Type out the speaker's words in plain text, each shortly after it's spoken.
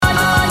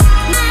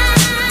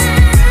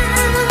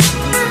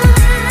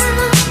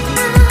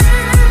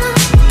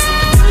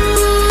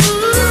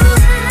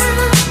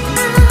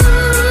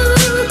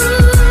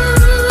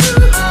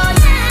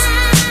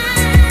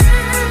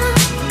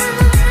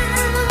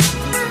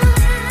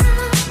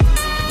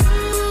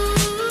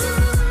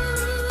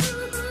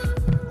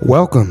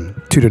Welcome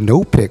to the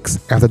No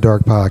Picks After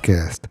Dark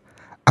podcast.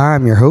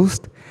 I'm your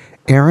host,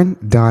 Aaron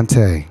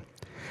Dante.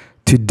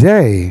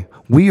 Today,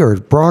 we are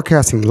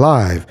broadcasting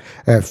live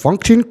at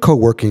Function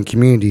Co-working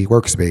Community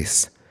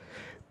Workspace.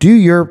 Do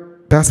your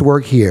best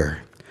work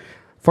here.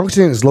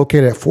 Function is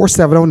located at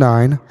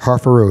 4709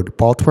 Hartford Road,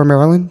 Baltimore,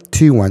 Maryland,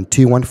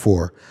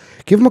 21214.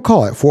 Give them a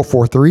call at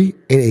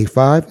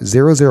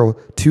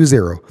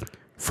 443-885-0020.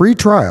 Free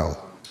trial.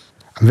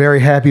 I'm very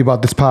happy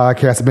about this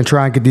podcast. I've been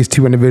trying to get these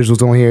two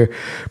individuals on here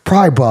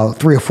probably about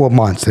 3 or 4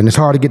 months, and it's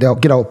hard to get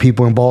out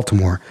people in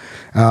Baltimore.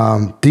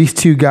 These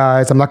two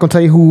guys, I'm not going to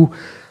tell you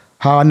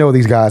how I know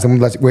these guys. I'm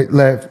going to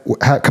let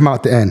come out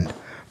at the end.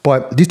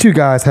 But these two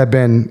guys have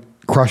been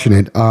crushing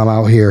it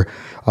out here.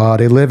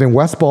 They live in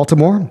West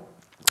Baltimore,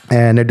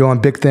 and they're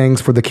doing big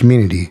things for the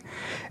community.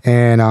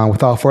 And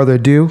without further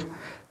ado,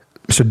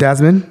 Mr.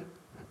 Desmond.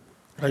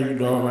 How you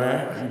doing,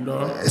 man? How you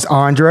doing? It's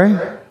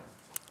Andre.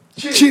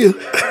 Chill.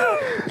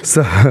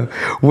 So,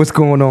 what's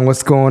going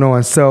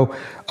on? So,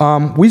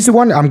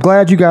 I'm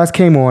glad you guys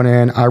came on,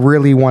 and I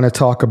really want to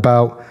talk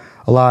about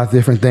a lot of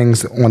different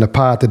things on the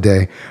pod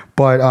today.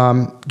 But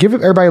give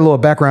everybody a little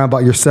background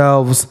about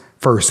yourselves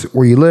first,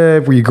 where you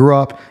live, where you grew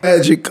up.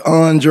 Magic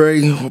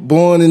Andre,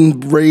 born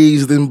and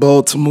raised in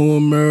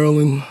Baltimore,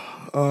 Maryland.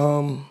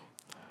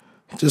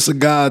 Just a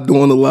guy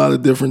doing a lot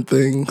of different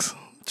things,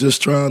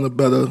 just trying to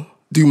better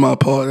do my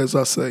part, as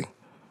I say.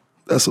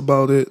 That's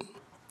about it.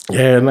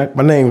 Yeah,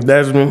 my name's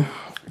Desmond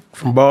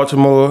from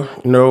Baltimore,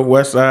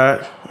 West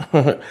Side,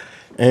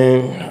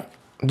 and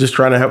just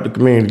trying to help the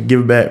community,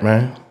 give back,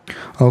 man.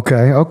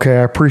 Okay.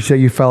 I appreciate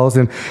you fellas.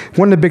 And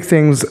one of the big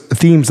themes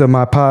of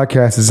my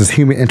podcast is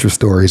human interest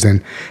stories.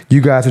 And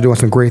you guys are doing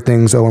some great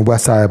things on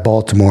West Side of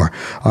Baltimore.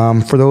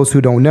 For those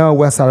who don't know,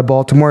 West Side of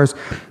Baltimore is,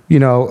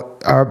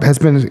 has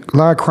been a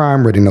lot of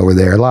crime ridden over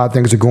there. A lot of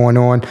things are going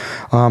on.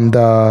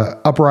 The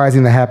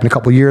uprising that happened a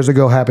couple years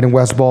ago happened in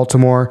West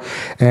Baltimore.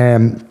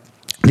 And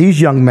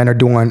these young men are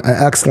doing an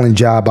excellent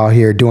job out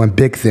here doing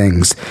big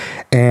things.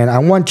 And I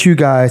want you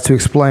guys to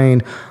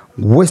explain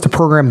what's the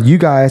program you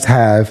guys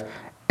have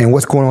and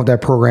what's going on with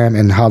that program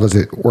and how does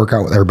it work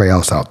out with everybody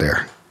else out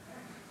there?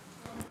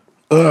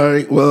 All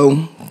right,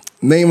 well,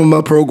 name of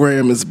my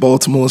program is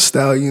Baltimore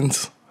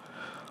Stallions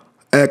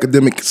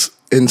Academics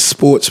and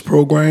Sports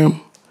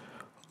Program.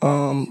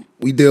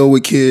 We deal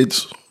with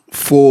kids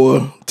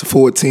 4 to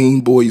 14,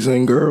 boys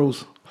and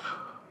girls.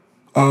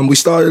 We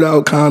started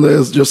out kind of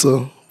as just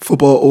a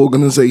football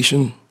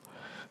organization,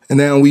 and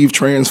now we've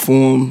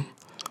transformed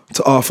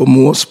to offer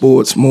more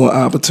sports, more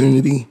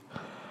opportunity.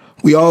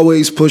 We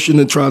always pushing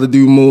to try to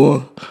do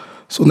more.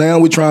 So now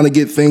we're trying to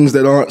get things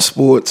that aren't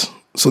sports,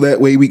 so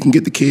that way we can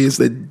get the kids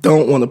that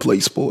don't want to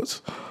play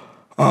sports.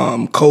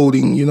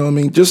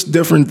 Coding, just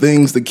different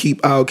things to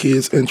keep our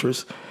kids'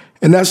 interest.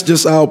 And that's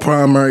just our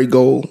primary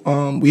goal.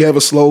 We have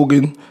a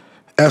slogan,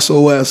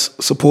 SOS,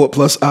 support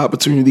plus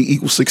opportunity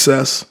equals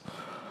success.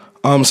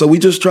 So we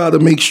just try to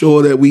make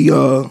sure that we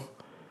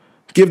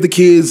give the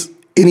kids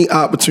any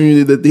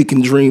opportunity that they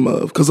can dream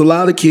of. Because a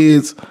lot of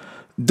kids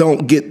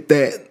don't get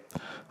that.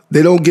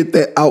 They don't get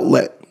that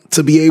outlet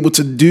to be able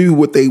to do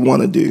what they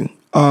want to do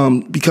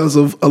because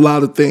of a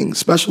lot of things,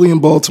 especially in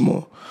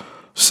Baltimore.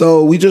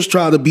 So we just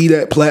try to be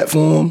that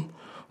platform.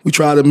 We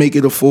try to make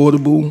it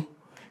affordable.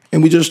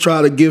 And we just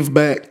try to give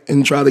back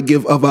and try to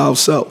give of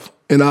ourselves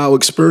and our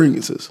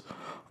experiences.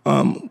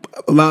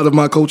 A lot of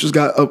my coaches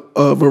got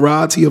a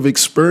variety of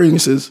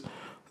experiences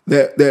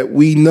that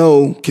we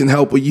know can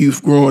help a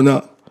youth growing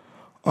up.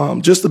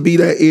 Just to be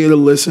that ear to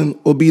listen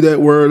or be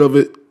that word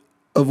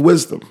of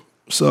wisdom.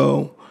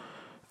 So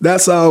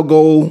that's our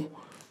goal,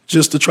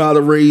 just to try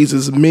to raise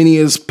as many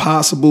as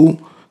possible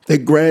that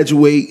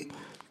graduate,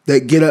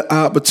 that get an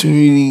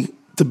opportunity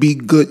to be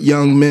good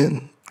young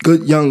men,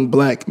 good young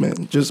black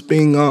men, just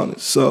being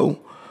honest. So,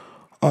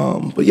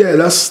 but yeah,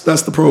 that's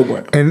the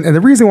program. And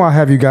the reason why I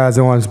have you guys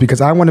on is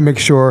because I want to make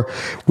sure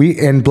we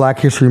end Black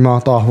History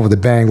Month off with a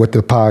bang with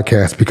the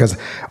podcast, because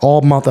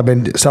all month I've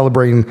been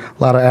celebrating a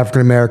lot of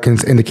African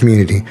Americans in the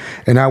community.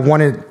 And I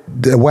wanted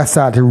the West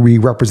Side to be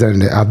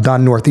represented. I've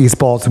done Northeast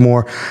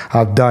Baltimore,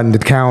 I've done the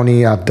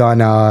county, I've done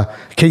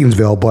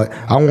Catonsville, but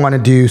I want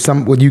to do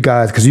some with you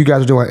guys because you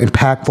guys are doing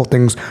impactful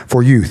things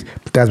for youth.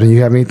 Desmond,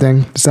 you have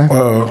anything to say?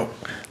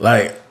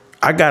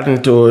 I got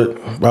into it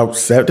about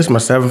this is my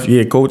 7th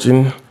year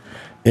coaching,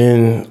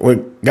 and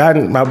one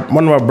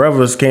of my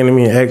brothers came to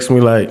me and asked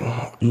me like,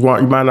 you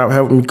mind not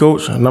helping me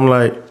coach? And I'm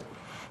like,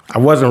 I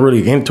wasn't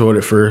really into it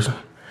at first.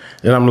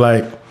 And I'm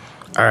like,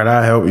 all right,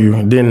 I'll help you.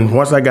 And then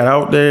once I got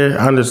out there,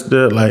 I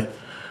understood like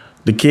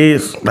the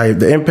kids, like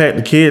the impact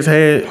the kids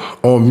had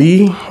on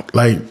me,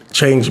 like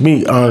changed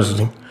me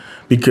honestly,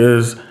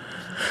 because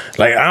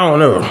like I don't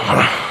know.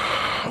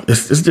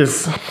 It's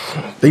just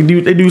they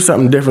do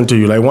something different to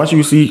you. Like once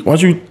you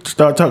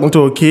start talking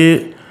to a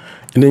kid,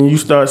 and then you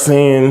start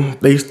seeing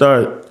they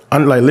start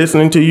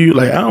listening to you.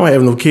 Like I don't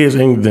have no kids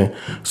or anything,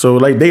 so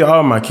like they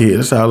are my kids.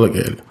 That's how I look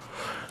at it.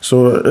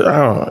 So I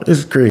don't know,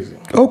 it's crazy.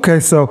 Okay,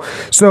 so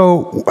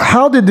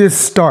how did this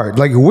start?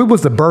 Like, what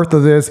was the birth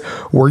of this?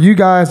 Were you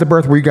guys the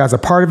birth? Were you guys a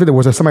part of it? Or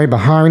was there somebody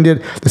behind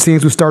it? The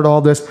scenes who started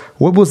all this?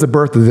 What was the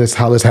birth of this?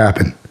 How this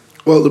happened?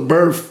 Well, the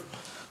birth,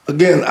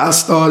 again, I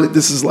started,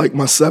 this is like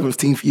my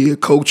 17th year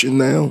coaching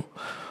now.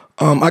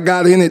 I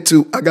got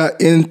into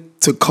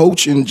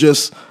coaching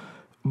just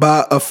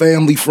by a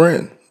family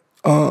friend.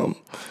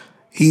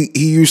 He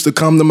used to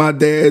come to my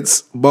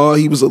dad's bar.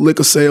 He was a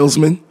liquor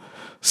salesman.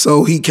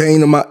 So he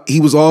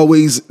was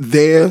always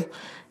there.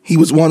 He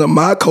was one of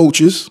my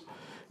coaches.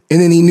 And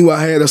then he knew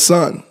I had a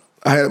son.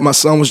 My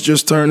son was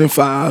just turning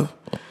 5.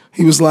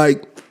 He was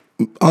like,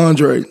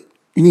 Andre,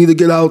 you need to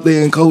get out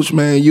there and coach,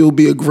 man. You'll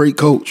be a great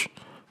coach.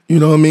 You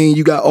know what I mean?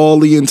 You got all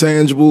the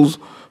intangibles,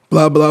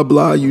 blah, blah,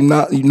 blah. You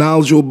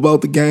knowledgeable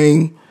about the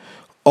game,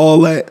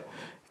 all that.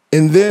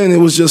 And then it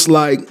was just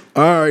like,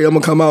 all right, I'm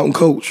gonna come out and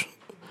coach.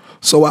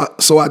 So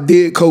I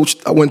did coach.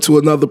 I went to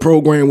another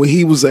program where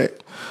he was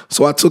at.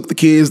 So I took the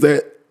kids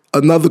that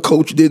another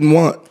coach didn't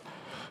want,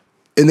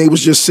 and they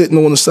was just sitting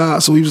on the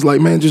side. So he was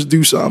like, man, just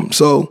do something.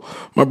 So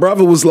my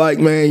brother was like,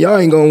 man, y'all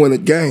ain't gonna win a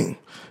game.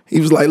 He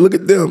was like, look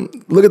at them.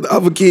 Look at the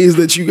other kids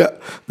that you got.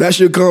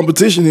 That's your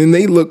competition, and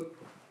they look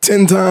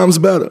 10 times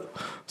better.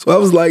 So I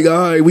was like,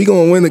 all right, we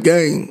gonna win a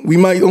game. We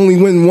might only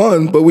win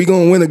one, but we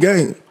gonna win a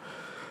game.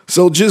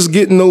 So just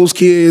getting those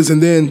kids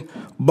and then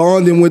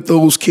bonding with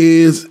those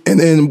kids and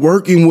then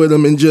working with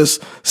them and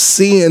just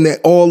seeing that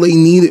all they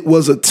needed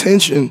was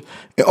attention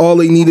and all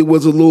they needed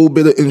was a little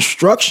bit of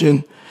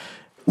instruction,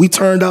 we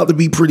turned out to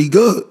be pretty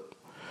good.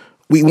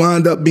 We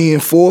wound up being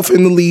 4th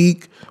in the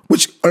league,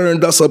 which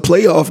earned us a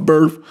playoff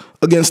berth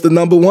against the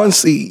number 1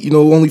 seed. You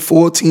know, only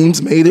 4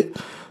 teams made it.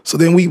 So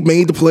then we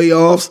made the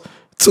playoffs,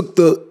 took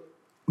the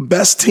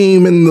best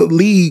team in the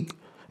league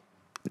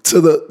to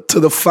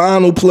the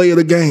final play of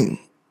the game.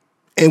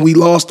 And we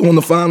lost on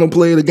the final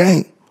play of the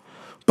game.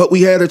 But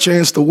we had a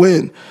chance to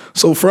win.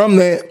 So from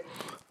that,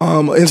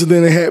 an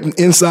incident that happened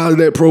inside of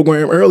that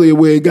program earlier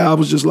where a guy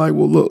was just like,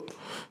 well, look,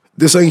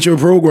 this ain't your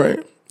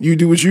program. You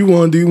do what you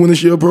want to do when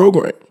it's your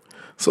program.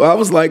 So I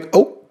was like,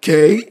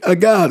 okay, I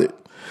got it.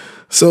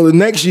 So the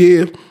next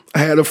year, I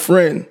had a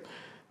friend.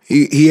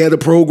 He had a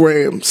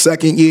program.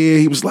 Second year,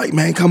 he was like,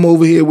 man, come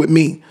over here with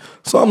me.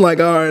 So I'm like,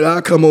 all right,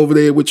 I'll come over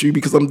there with you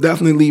because I'm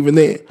definitely leaving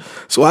there.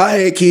 So I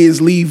had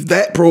kids leave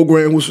that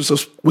program, which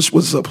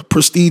was a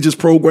prestigious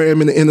program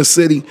in the inner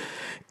city.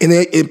 And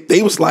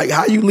they was like,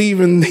 how you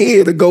leaving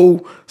here to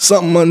go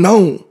something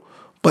unknown?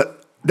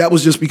 But that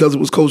was just because it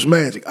was Coach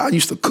Magic. I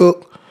used to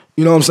cook.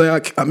 You know what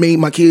I'm saying? I made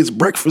my kids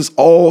breakfast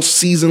all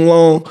season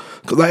long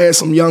because I had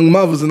some young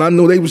mothers and I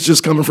know they was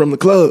just coming from the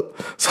club.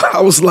 So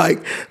I was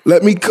like,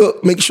 let me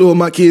cook, make sure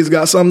my kids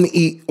got something to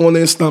eat on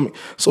their stomach.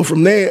 So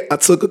from there, I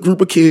took a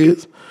group of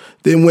kids,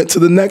 then went to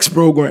the next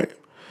program.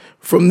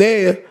 From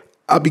there,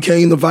 I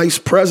became the vice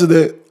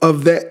president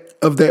of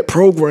that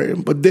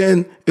program. But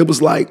then it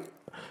was like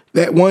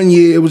that one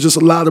year, it was just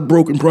a lot of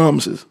broken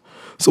promises.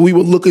 So we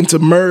were looking to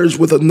merge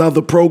with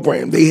another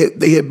program. They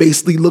had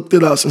basically looked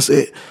at us and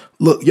said,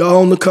 look, y'all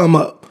on the come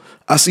up.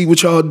 I see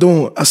what y'all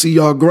doing. I see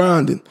y'all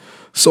grinding.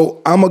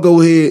 So I'm going to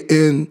go ahead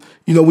and,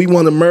 we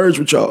want to merge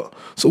with y'all.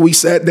 So we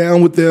sat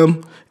down with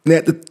them, and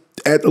at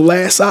the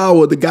last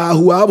hour, the guy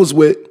who I was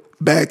with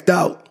backed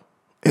out.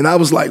 And I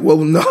was like, well,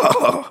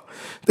 no,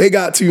 they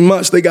got too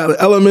much. They got an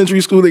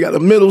elementary school. They got a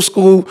middle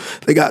school.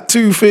 They got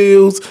 2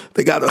 fields.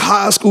 They got a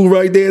high school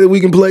right there that we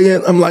can play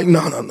in. I'm like,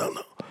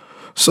 no.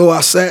 So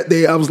I sat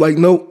there. I was like,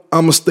 nope,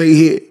 I'm going to stay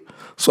here.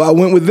 So I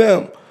went with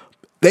them.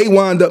 They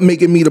wound up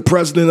making me the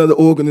president of the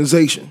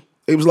organization.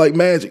 It was like,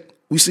 Magic,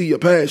 we see your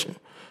passion.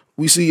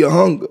 We see your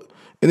hunger.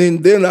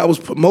 And then I was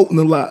promoting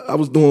a lot. I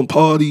was doing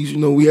parties.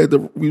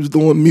 We was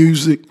doing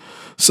music.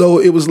 So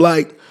it was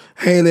like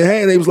hand in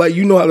hand. They was like,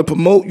 you know how to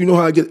promote. You know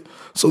how to get.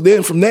 So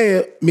then from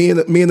there, me and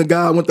the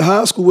guy I went to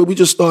high school with, we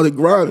just started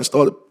grinding,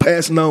 started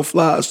passing out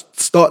flyers,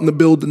 starting to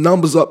build the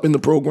numbers up in the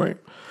program.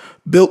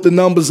 Built the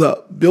numbers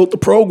up, built the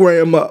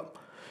program up.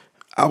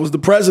 I was the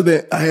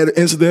president. I had an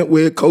incident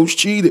where coach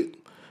cheated.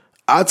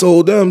 I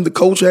told them the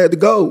coach had to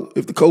go.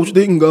 If the coach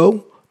didn't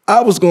go,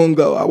 I was going to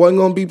go. I wasn't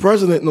going to be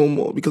president no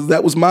more because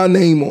that was my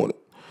name on it.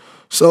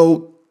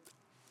 So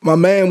my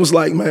man was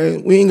like,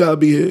 man, we ain't got to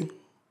be here.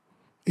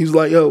 He was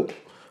like, yo,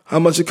 how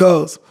much it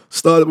costs?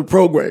 Started a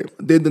program.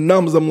 I did the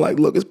numbers. I'm like,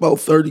 look, it's about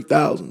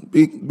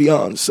 $30,000. Be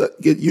honest.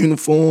 Get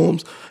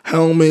uniforms,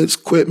 helmets,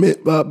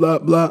 equipment, blah, blah,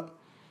 blah.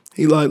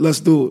 He like,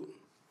 let's do it.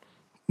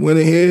 Went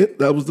ahead.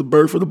 That was the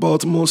birth of the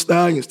Baltimore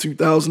Stallions,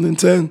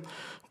 2010.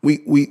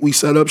 We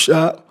set up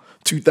shop.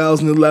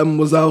 2011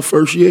 was our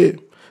first year.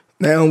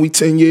 Now we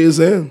 10 years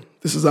in.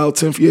 This is our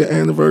 10th year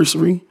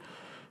anniversary.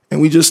 And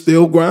we just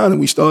still grinding.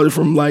 We started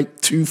from like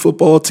 2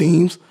 football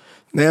teams.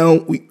 Now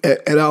we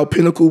at our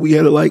pinnacle, we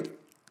had like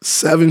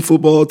 7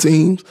 football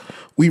teams.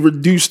 We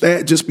reduced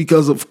that just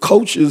because of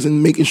coaches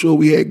and making sure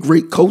we had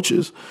great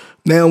coaches.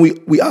 Now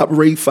we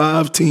operate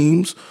 5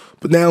 teams.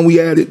 But now we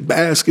added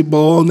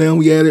basketball. Now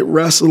we added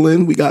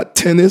wrestling. We got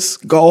tennis,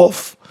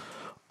 golf,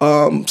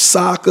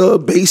 soccer,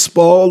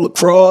 baseball,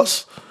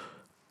 lacrosse.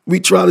 We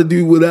try to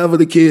do whatever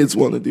the kids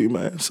want to do,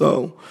 man.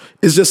 So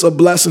it's just a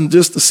blessing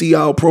just to see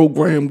our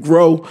program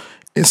grow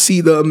and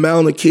see the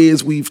amount of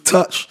kids we've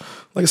touched.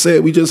 Like I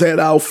said, we just had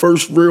our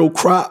first real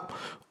crop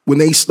when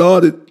they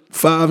started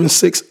 5 and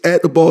 6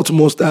 at the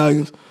Baltimore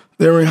Stallions.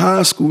 They're in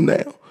high school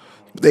now.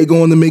 They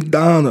going to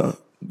McDonough.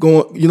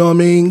 You know what I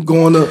mean?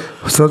 Going to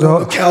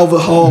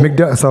Calvert Hall.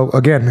 So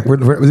again,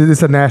 this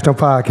is a national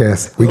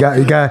podcast. You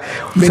got.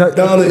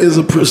 McDonough is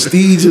a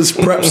prestigious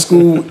prep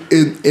school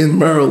in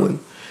Maryland.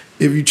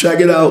 If you check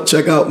out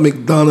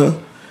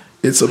McDonough.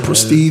 It's a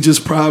prestigious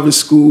private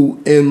school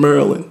in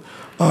Maryland.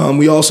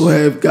 We also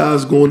have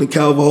guys going to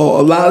Calvert Hall.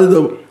 A lot of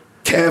the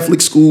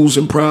Catholic schools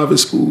and private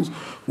schools,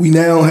 we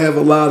now have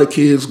a lot of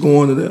kids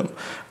going to them.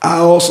 I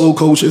also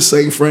coach at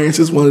St.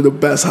 Francis, one of the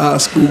best high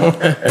school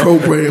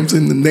programs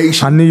in the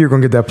nation. I knew you were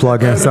going to get that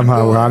plug in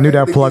somehow. I knew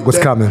that plug was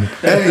coming.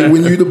 Hey,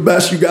 when you're the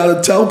best, you got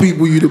to tell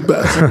people you're the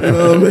best. You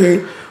know what I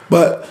mean?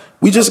 But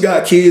we just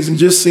got kids and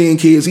just seeing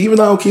kids, even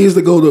our kids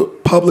that go to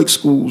public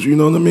schools, you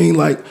know what I mean?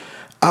 Like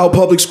our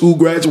public school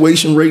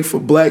graduation rate for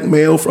black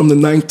male from the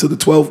 9th to the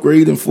 12th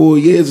grade in 4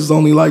 years is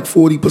only like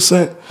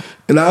 40%.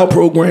 In our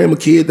program, a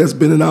kid that's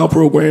been in our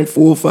program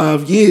 4 or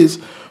 5 years,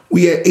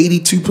 we at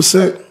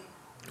 82%.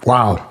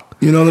 Wow.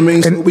 You know what I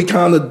mean? So we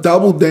kind of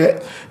doubled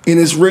that, and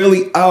it's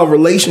really our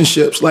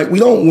relationships. Like, we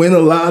don't win a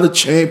lot of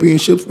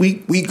championships.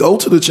 We go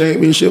to the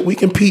championship. We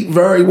compete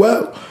very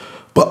well.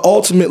 But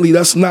ultimately,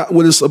 that's not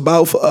what it's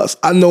about for us.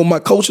 I know my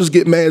coaches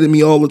get mad at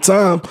me all the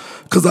time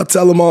because I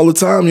tell them all the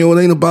time, it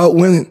ain't about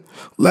winning.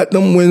 Let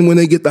them win when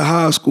they get to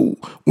high school,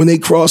 when they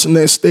crossing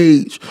that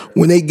stage,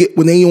 when they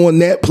on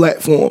that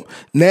platform.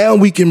 Now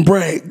we can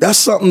brag. That's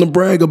something to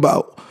brag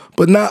about,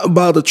 but not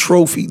about a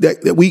trophy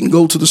that we can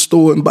go to the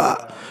store and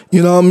buy.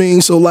 You know what I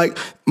mean? So, like,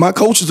 my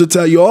coaches will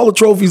tell you, all the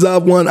trophies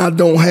I've won, I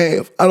don't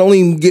have. I don't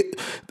even get.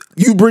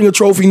 You bring a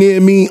trophy near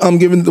me, I'm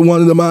giving it to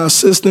one of my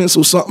assistants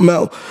or something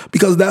else,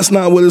 because that's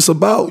not what it's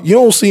about. You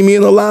don't see me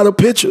in a lot of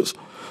pictures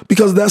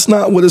because that's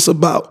not what it's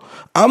about.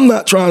 I'm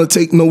not trying to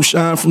take no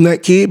shine from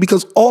that kid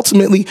because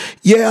ultimately,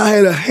 yeah, I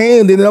had a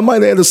hand in it. I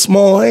might have had a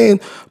small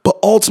hand, but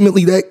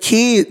ultimately that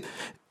kid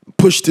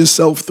pushed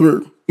himself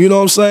through. You know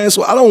what I'm saying?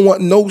 So I don't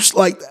want no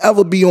slight to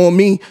ever be on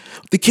me.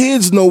 The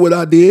kids know what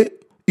I did.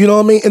 You know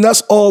what I mean? And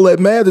that's all that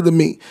mattered to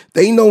me.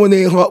 They know in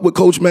their heart what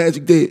Coach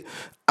Magic did.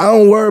 I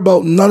don't worry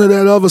about none of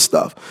that other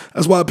stuff.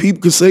 That's why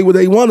people can say what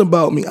they want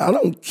about me. I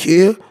don't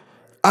care.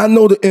 I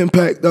know the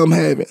impact I'm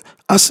having.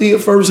 I see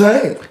it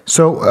firsthand.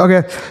 So,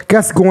 okay,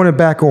 guess going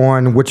back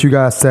on what you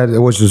guys said,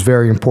 which was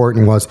very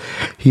important, was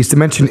he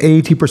mentioned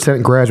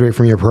 82% graduate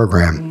from your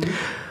program.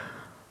 Mm-hmm.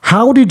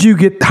 How did you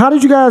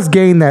guys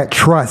gain that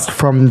trust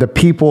from the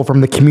people,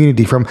 from the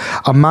community, from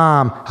a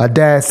mom, a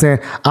dad saying,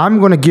 I'm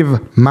going to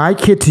give my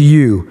kid to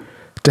you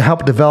to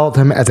help develop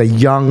him as a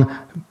young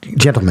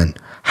gentleman?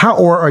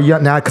 Or a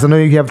young, now, because I know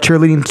you have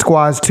cheerleading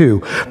squads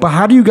too, but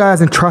how do you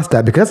guys entrust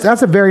that? Because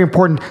that's a very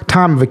important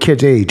time of a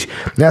kid's age.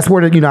 That's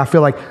where, I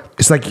feel like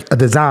it's like a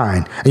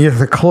design, and you're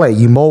the clay,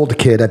 you mold the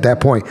kid at that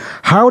point.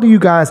 How do you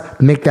guys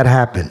make that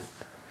happen?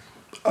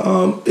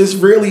 It's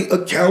really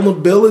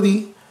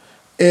accountability.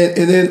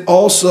 And then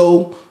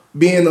also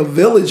being a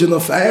village and a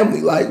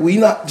family. Like, we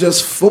not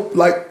just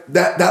like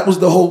that was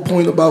the whole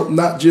point about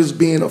not just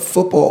being a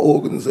football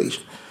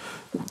organization.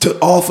 To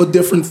offer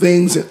different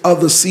things in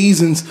other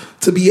seasons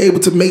to be able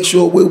to make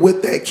sure we're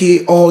with that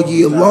kid all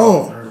year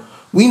long.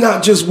 We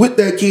not just with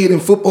that kid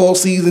in football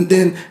season,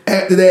 then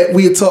after that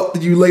we'll talk to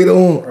you later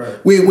on.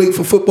 Right. We'll wait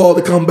for football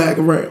to come back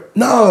around.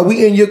 Nah,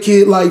 we in your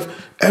kid life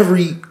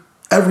every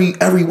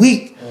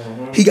week.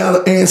 He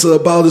got to answer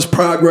about his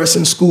progress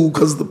in school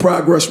because of the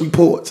progress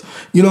reports.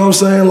 You know what I'm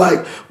saying?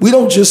 Like, we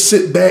don't just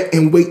sit back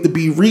and wait to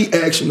be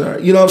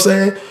reactionary. You know what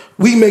I'm saying?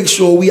 We make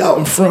sure we out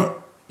in front.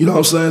 You know what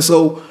I'm saying?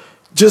 So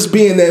just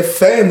being that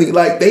family,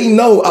 like, they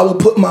know I will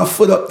put my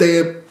foot up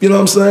there. You know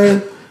what I'm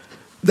saying?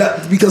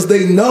 That because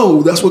they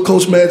know that's what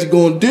Coach Magic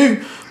going to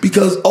do,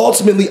 because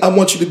ultimately I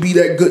want you to be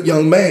that good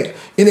young man.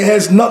 And it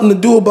has nothing to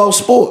do about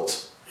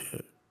sports.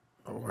 Yeah.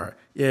 All right.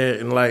 Yeah,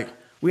 and like,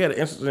 we had an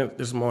incident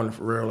this morning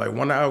for real. Like,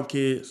 one of our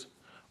kids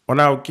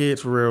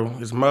for real,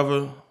 his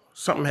mother,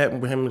 something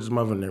happened with him and his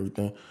mother and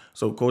everything.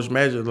 So Coach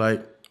Magic,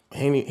 like,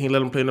 he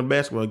let him play in the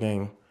basketball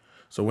game.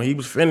 So when he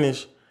was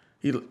finished,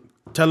 he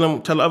tell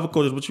the other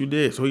coaches what you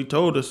did. So he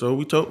told us. So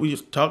we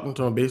was talking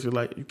to him basically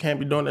like, you can't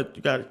be doing that.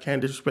 You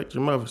can't disrespect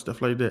your mother,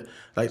 stuff like that.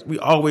 Like, we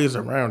always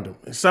around them.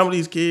 And some of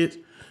these kids,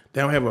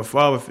 they don't have a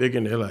father figure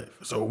in their life.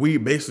 So we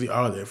basically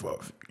are their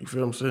father figure. You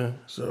feel what I'm saying?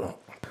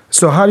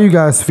 So how do you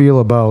guys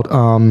feel about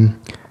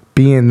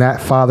being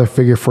that father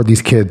figure for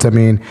these kids? I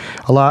mean,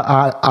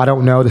 I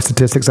don't know the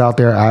statistics out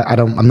there.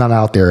 I'm not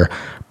out there,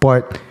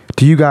 but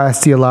do you guys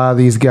see a lot of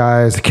these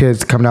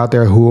kids coming out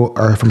there who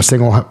are from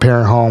single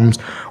parent homes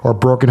or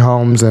broken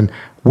homes? And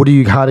what do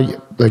you guys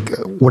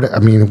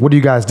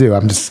do?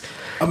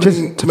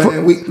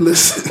 We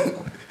listen.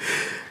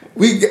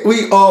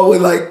 we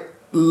always, like,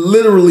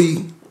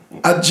 literally,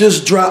 I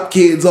just dropped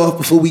kids off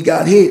before we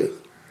got here.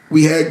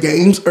 We had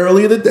games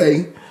earlier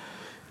today.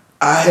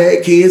 I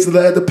had kids that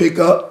I had to pick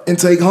up and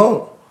take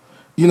home.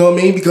 You know what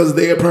I mean? Because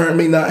their parent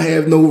may not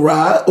have no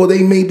ride, or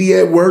they may be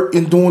at work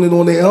and doing it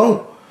on their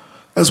own.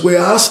 That's where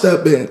I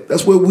step in.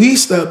 That's where we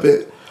step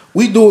in.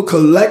 We do it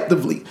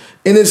collectively.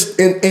 And it's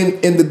and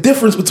the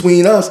difference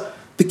between us,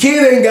 the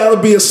kid ain't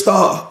gotta be a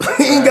star.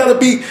 He ain't gotta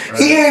be,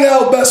 he ain't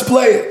our best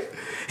player.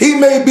 He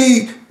may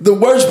be the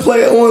worst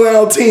player on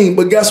our team,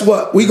 but guess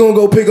what? We gonna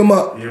go pick him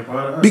up.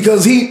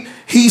 Because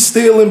he's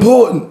still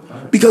important.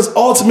 Because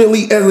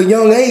ultimately, at a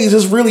young age,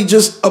 it's really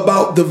just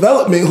about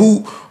development.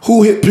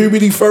 Who hit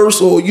puberty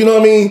first, or you know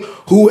what I mean?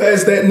 Who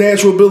has that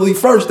natural ability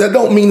first? That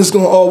don't mean it's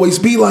gonna always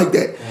be like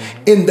that.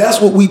 And that's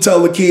what we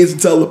tell the kids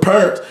and tell the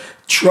parents.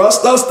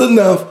 Trust us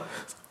enough.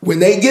 When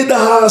they get to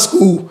high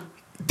school,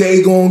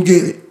 they gonna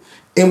get it.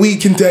 And we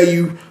can tell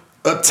you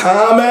a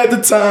time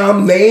after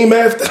time, name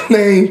after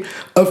name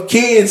of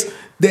kids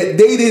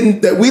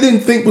that we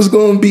didn't think was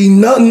gonna be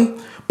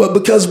nothing. But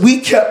because we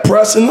kept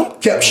pressing them,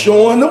 kept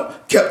showing them,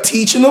 kept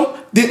teaching them,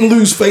 didn't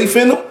lose faith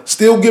in them,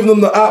 still giving them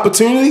the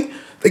opportunity,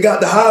 they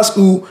got to high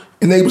school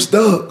and they was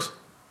thugs.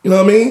 You know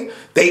what I mean?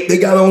 They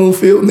got on the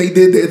field and they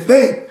did their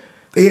thing.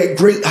 They had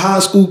great high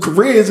school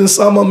careers, and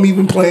some of them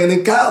even playing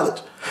in college.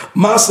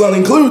 My son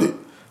included.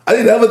 I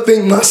didn't ever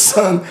think my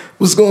son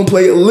was going to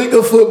play a lick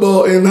of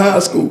football in high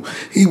school.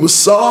 He was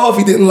soft.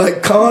 He didn't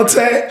like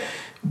contact.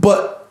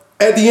 But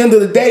at the end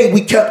of the day,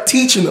 we kept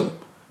teaching him.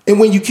 And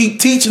when you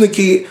keep teaching a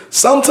kid,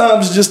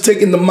 sometimes it's just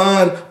taking the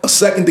mind a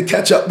second to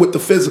catch up with the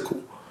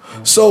physical.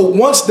 So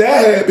once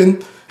that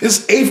happened,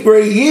 his 8th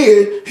grade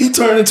year, he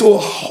turned into a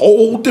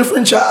whole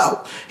different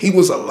child. He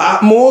was a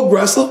lot more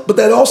aggressive, but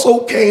that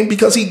also came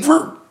because he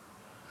grew.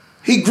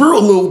 He grew a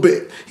little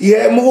bit. He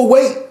had more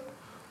weight.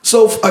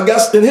 So I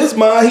guess in his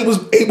mind, he was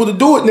able to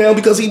do it now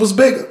because he was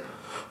bigger.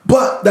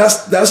 But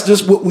that's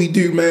just what we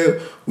do,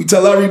 man. We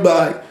tell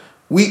everybody,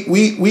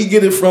 we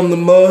get it from the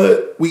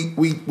mud.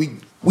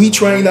 We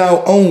train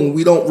our own.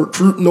 We don't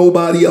recruit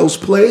nobody else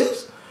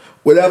players.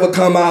 Whatever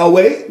come our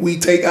way, we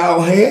take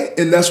our hand,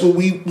 and that's what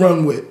we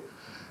run with.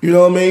 You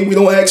know what I mean? We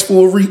don't ask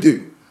for a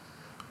redo.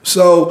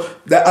 So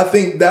I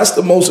think that's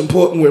the most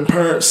important, when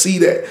parents see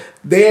that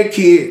their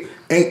kid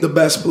ain't the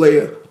best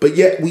player, but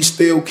yet we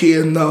still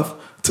care enough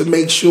to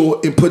make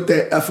sure and put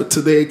that effort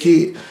to their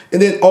kid.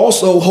 And then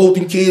also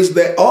holding kids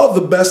that are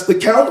the best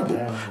accountable.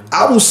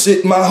 I will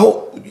sit my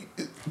whole,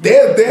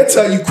 they'll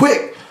tell you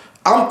quick.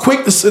 I'm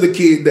quick to sit a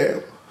kid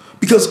down,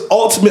 because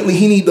ultimately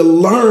he need to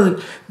learn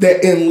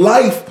that in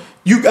life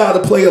you got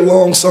to play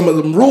along some of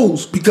them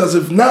rules, because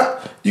if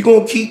not, you're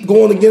going to keep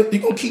going against,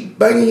 you're going to keep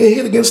banging your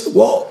head against the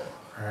wall.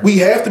 Right. We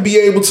have to be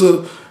able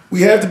to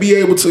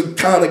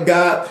kind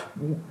of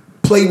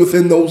play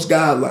within those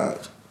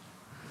guidelines.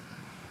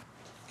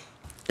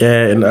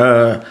 Yeah, and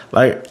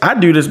like I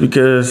do this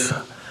because,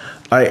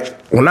 like,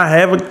 when I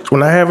have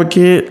a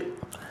kid,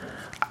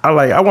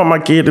 I want my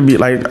kid to be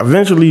like,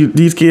 eventually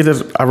these kids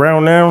that's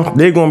around now,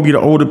 they're gonna be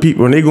the older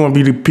people, and they're gonna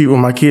be the people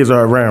my kids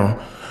are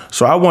around.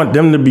 So I want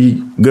them to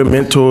be good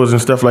mentors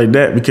and stuff like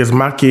that, because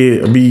my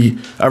kid will be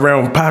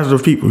around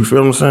positive people. You feel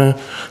what I'm saying?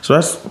 So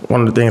that's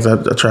one of the things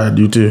I try to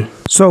do too.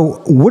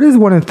 So what is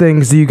one of the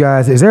things you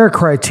guys, is there a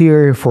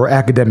criteria for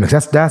academics?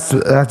 That's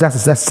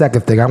the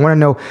second thing. I want to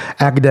know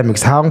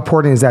academics. How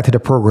important is that to the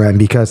program?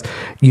 Because,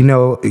 you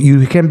know,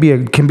 you can be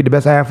the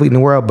best athlete in the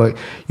world, but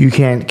you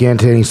can't get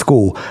into any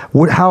school.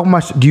 How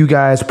much do you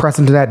guys press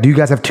into that? Do you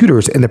guys have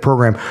tutors in the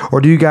program, or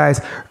do you guys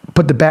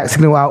put the back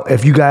signal out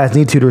if you guys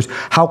need tutors?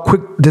 How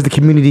quick does the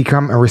community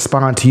come and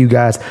respond to you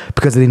guys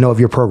because they know of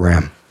your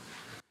program?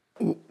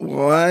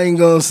 Well, I ain't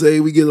gonna say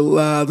we get a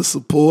lot of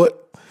support.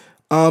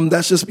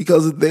 That's just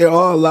because there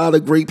are a lot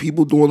of great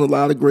people doing a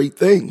lot of great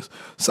things.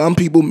 Some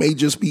people may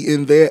just be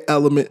in their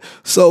element.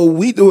 So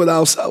we do it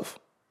ourselves.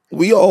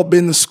 We all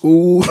been to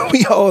school.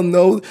 We all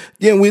know.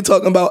 Again, we're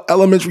talking about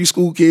elementary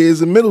school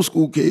kids and middle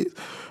school kids.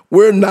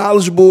 We're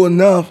knowledgeable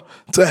enough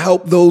to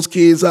help those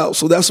kids out.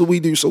 So that's what we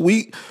do.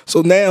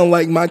 So now,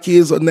 like, my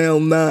kids are now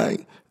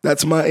 9.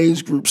 That's my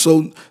age group.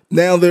 So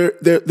now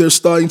they're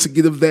starting to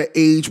get of that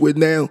age where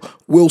now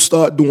we'll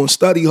start doing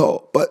study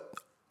hall. But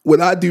what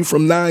I do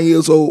from 9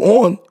 years old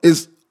on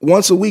is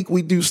once a week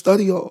we do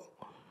study hall.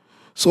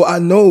 So I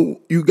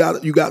know you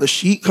got a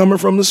sheet coming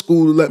from the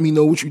school to let me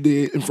know what you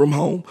did, and from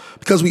home,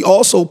 because we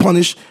also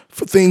punish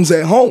for things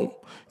at home.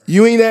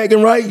 You ain't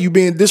acting right, you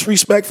being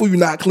disrespectful, you're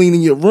not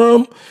cleaning your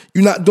room,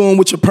 you're not doing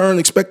what your parent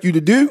expect you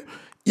to do.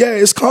 Yeah,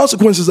 it's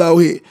consequences out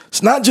here.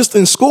 It's not just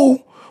in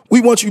school.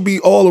 We want you to be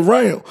all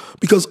around,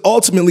 because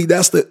ultimately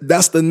that's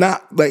the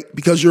not, like,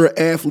 because you're an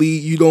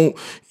athlete,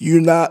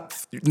 you're not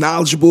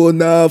knowledgeable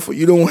enough, or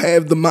you don't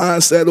have the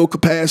mindset or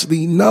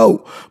capacity.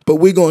 No, but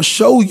we're gonna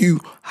show you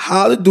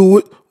how to do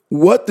it,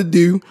 what to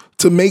do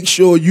to make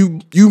sure you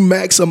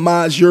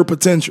maximize your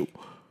potential.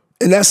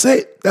 And that's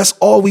it. That's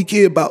all we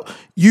care about.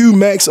 You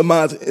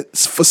maximize it.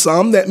 For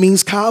some, that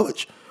means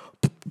college.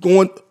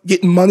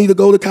 Getting money to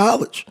go to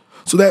college.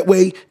 So that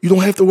way you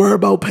don't have to worry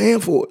about paying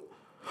for it.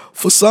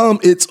 for some,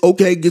 it's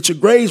okay, get your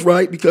grades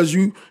right because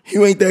you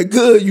ain't that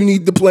good. You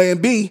need the plan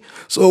B.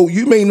 So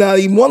you may not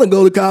even want to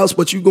go to college,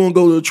 but you're gonna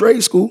go to a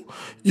trade school.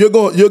 You're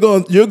going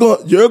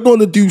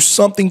to do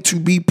something to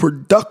be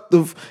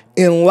productive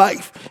in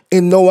life.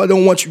 And no, I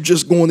don't want you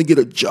just going to get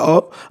a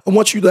job. I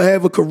want you to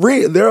have a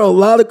career. There are a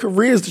lot of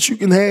careers that you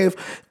can have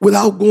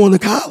without going to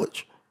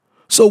college.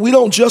 So we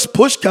don't just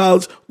push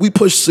college, we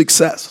push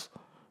success.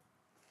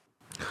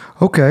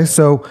 Okay,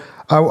 so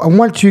I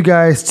want you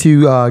guys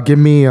to give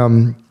me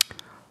a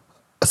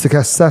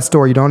success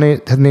story. You don't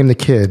have to name the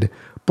kid,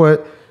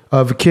 but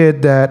of a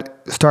kid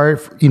that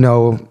started,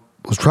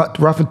 was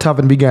rough and tough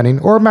in the beginning,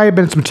 or it might have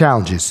been some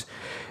challenges,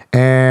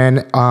 and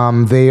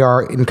they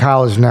are in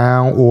college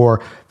now,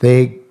 or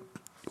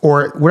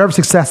whatever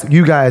success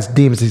you guys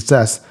deem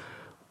success.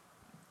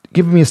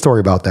 Give me a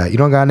story about that. You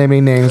don't gotta name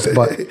any names,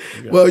 but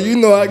well,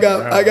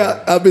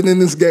 I've been in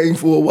this game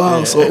for a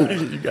while,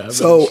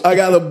 so I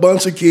got a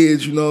bunch of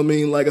kids. You know what I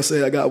mean? Like I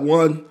said, I got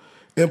one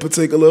in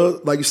particular.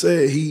 Like you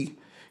said, he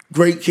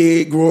great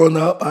kid growing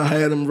up. I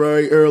had him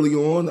very early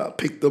on. I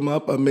picked him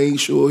up. I made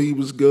sure he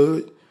was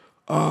good.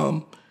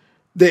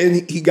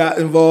 Then he got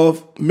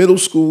involved middle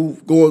school.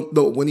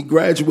 When he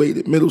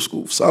graduated middle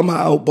school,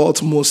 somehow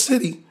Baltimore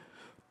City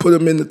put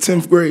him in the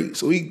 10th grade.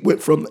 So he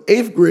went from the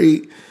 8th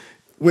grade.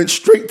 Went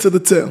straight to the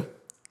 10th.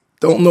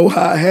 Don't know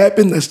how it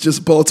happened. That's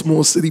just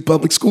Baltimore City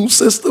public school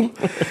system.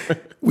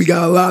 We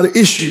got a lot of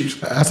issues.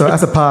 That's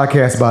a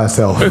podcast by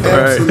itself.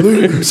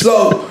 Absolutely.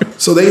 So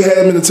they had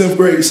him in the 10th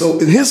grade. So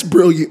in his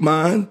brilliant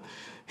mind,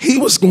 he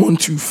was going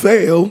to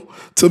fail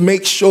to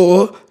make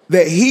sure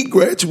that he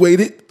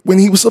graduated when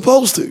he was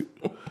supposed to.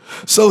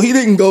 So he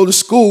didn't go to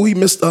school. He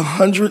missed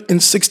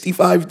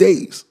 165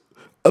 days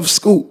of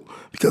school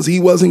because he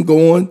wasn't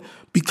going,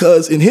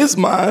 because in his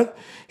mind,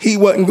 he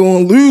wasn't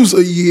going to lose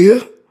a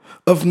year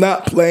of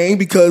not playing,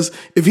 because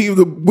if he would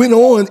have went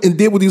on and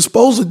did what he was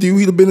supposed to do,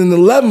 he'd have been in the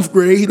 11th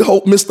grade, he'd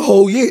have missed the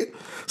whole year.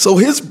 So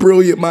his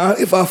brilliant mind,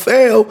 if I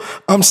fail,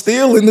 I'm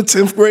still in the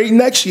 10th grade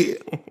next year.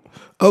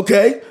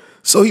 Okay?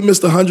 So he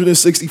missed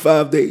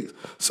 165 days.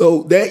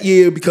 So that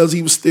year, because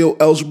he was still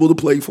eligible to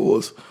play for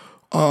us,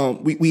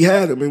 we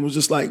had him. It was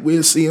just like,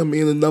 we'd see him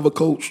and another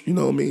coach, you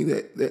know what I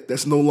mean,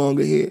 that's no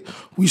longer here.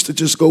 We used to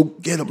just go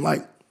get him,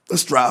 like,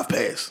 let's drive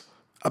past.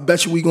 I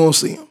bet you we gonna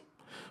see him.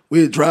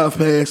 We'd drive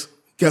past,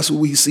 guess what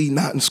we see,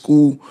 not in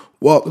school,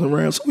 walking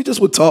around. So we just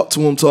would talk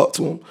to him.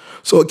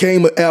 So it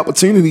came an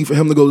opportunity for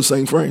him to go to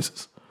St.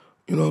 Francis.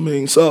 You know what I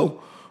mean?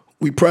 So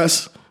we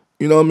pressed,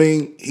 you know what I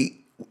mean?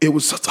 It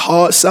was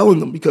hard selling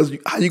them, because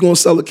how you gonna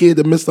sell a kid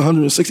that missed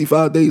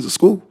 165 days of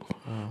school?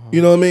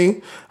 You know what I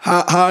mean?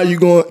 How are you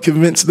gonna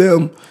convince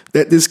them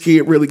that this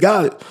kid really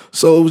got it?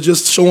 So it was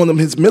just showing them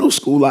his middle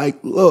school, like,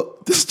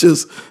 look, this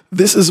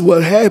is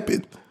what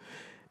happened.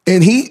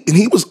 And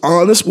he was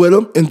honest with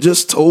them and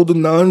just told the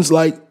nuns,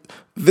 like,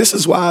 this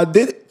is why I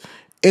did it.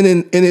 And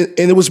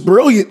it was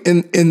brilliant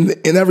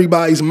in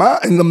everybody's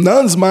mind, in the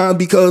nuns' mind,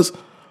 because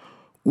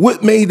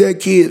what made that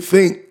kid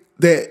think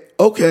that,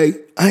 okay,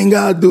 I ain't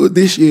gotta do it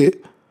this year.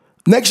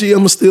 Next year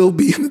I'm gonna still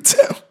be in the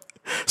 10th.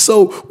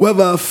 So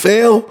whether I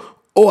fail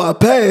or I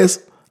pass,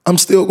 I'm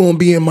still gonna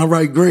be in my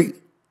right grade.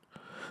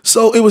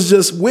 So it was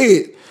just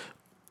weird.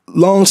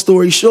 Long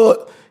story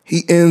short,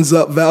 he ends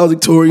up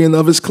valedictorian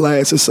of his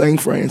class at St.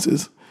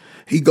 Francis.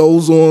 He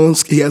goes on,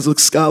 he has a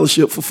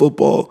scholarship for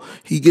football.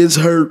 He gets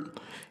hurt,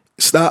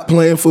 stopped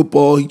playing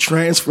football. He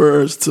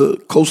transfers to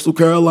Coastal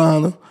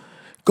Carolina,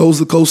 goes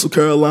to Coastal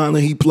Carolina,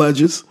 he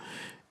pledges.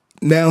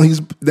 Now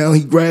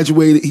he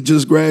graduated, he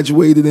just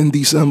graduated in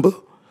December.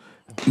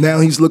 Now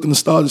he's looking to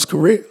start his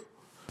career.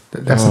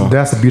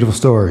 That's a beautiful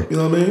story. You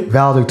know what I mean?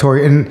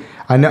 Valedictorian.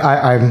 And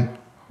I know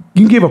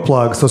you can give a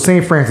plug. So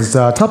St. Francis,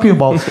 tell people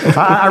about.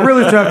 I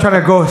really trying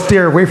to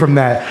steer away from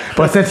that,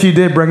 but since you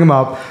did bring him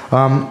up,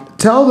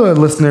 tell the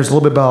listeners a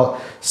little bit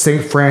about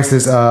St.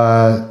 Francis,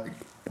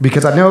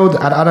 because I know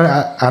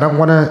I don't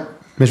want to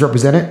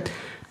misrepresent it,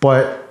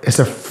 but it's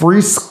a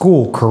free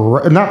school,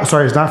 correct?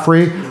 It's not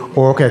free.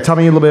 Or okay, tell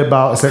me a little bit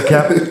about. Is it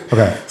Cap?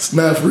 Okay, it's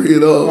not free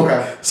at all.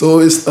 Okay, so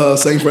it's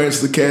St.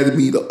 Francis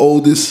Academy, the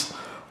oldest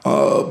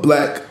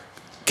black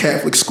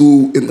Catholic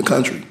school in the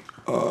country.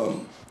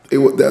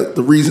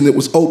 The reason it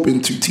was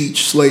open to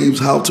teach slaves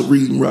how to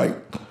read and write.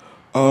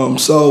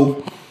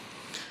 So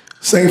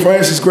St.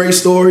 Francis, great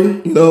story.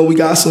 You know, we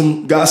got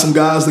some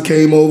guys that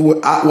came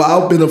over.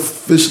 I've been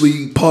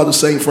officially part of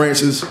St.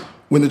 Francis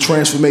when the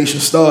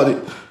transformation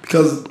started,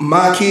 because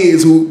my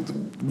kids,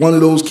 one of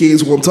those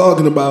kids who I'm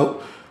talking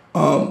about,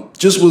 I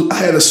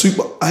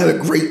had a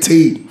great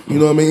team. You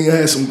know what I mean? I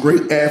had some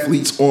great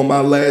athletes on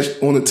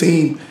the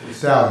team.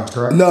 Stallions,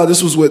 correct? No,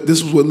 this was with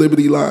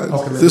Liberty Lions.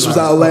 Okay, this was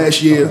our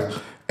last year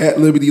at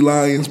Liberty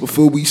Lions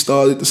before we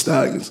started the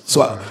Stallions.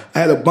 So I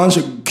had a bunch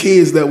of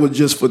kids that were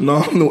just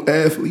phenomenal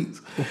athletes.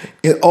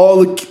 And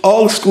all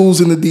the schools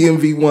in the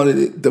DMV wanted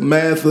it.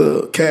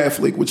 DeMatha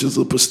Catholic, which is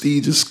a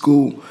prestigious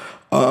school.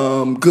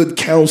 Good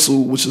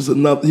Counsel, which is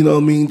another, you know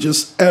what I mean?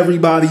 Just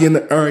everybody in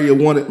the area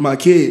wanted my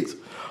kids.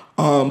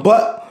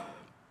 But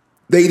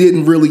they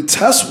didn't really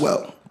test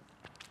well.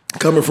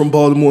 coming from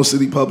Baltimore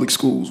City Public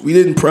Schools. We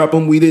didn't prep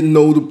them. We didn't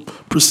know the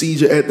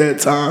procedure at that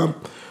time.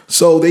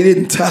 So they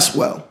didn't test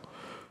well.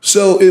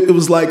 So it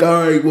was like,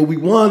 all right, well, we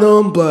want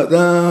them, but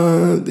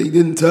they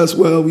didn't test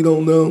well. We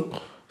don't know.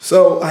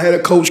 So I had a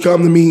coach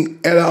come to me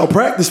at our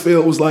practice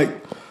field, was like,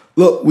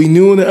 look, we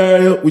new in the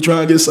area. We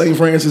trying to get St.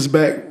 Francis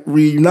back,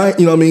 reunite,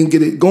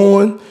 get it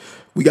going.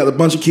 We got a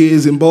bunch of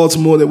kids in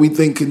Baltimore that we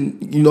think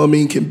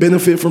can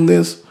benefit from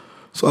this.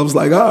 So I was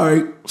like, all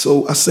right.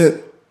 So I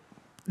sent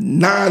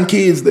 9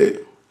 kids there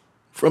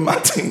from my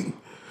team.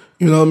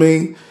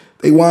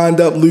 They wind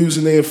up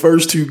losing their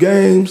first 2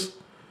 games.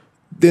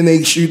 Then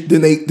they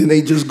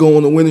just go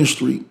on a winning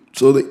streak.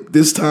 So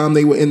this time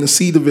they were in the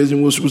C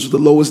division, which was the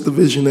lowest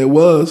division there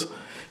was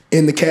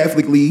in the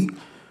Catholic League.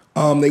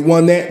 They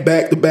won that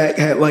back to back,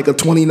 had like a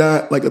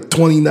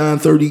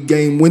 29-30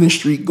 game winning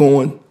streak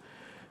going.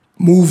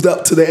 Moved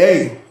up to the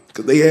A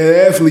because they had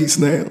athletes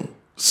now.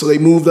 So they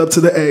moved up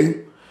to the A,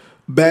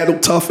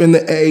 battled tough in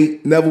the A,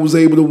 never was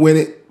able to win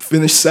it,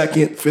 finished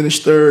second,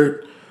 finished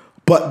third,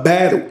 but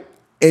battled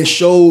and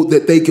showed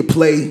that they could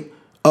play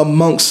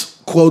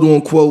amongst, quote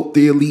unquote,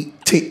 the elite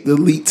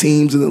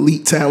teams and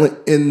elite talent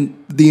in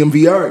the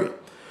DMV area.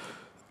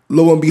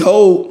 Lo and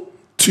behold,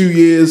 2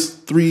 years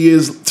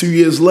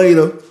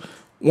later,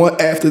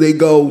 after they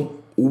go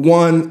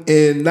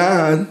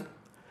 1-9,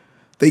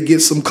 they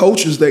get some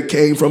coaches that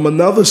came from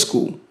another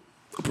school,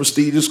 a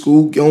prestigious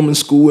school, Gilman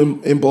School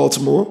in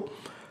Baltimore.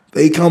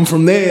 They come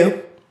from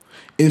there,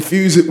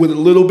 infuse it with a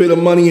little bit of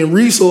money and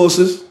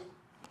resources,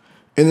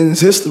 and then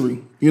it's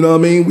history. You know what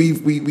I mean? We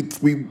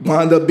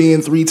wind up being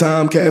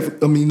 3-time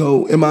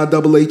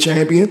MIAA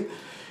champion.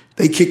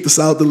 They kicked us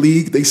out the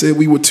league. They said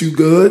we were too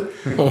good.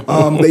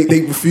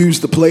 They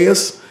refused to play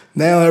us.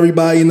 Now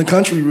everybody in the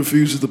country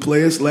refuses to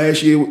play us.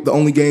 Last year, the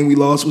only game we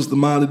lost was the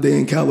Mater Dei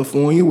in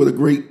California with a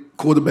great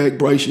quarterback,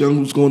 Bryce Young,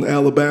 who's going to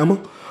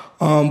Alabama.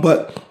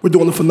 But we're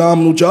doing a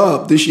phenomenal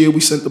job. This year, we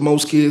sent the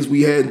most kids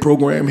we had in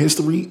program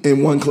history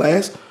in one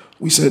class.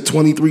 We sent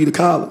 23 to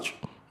college.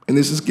 And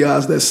this is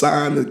guys that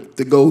signed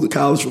to go to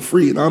college for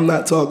free. And I'm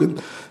not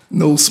talking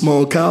no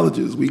small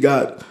colleges. We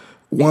got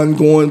one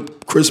going,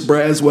 Chris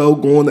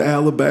Braswell going to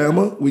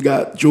Alabama. We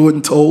got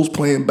Jordan Tolles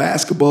playing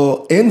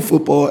basketball and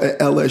football at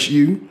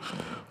LSU.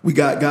 We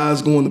got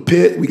guys going to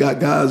Pitt. We got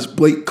guys,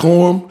 Blake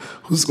Corum,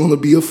 who's going to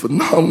be a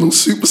phenomenal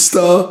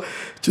superstar.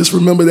 Just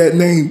remember that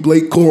name,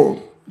 Blake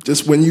Corum.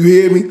 Just when you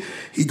hear me,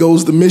 he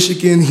goes to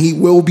Michigan. He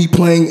will be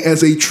playing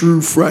as a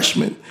true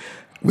freshman.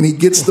 When he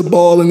gets the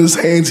ball in his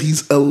hands,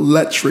 he's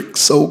electric.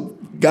 So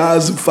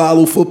guys who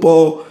follow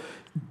football,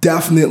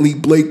 definitely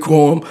Blake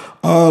Corum.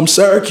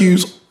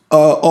 Syracuse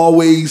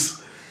always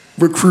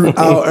recruit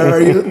our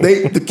area.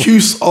 The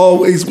Cuse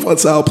always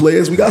wants our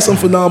players. We got some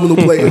phenomenal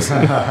players.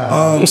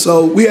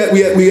 So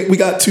we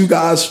got 2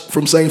 guys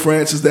from St.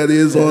 Francis that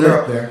is on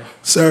the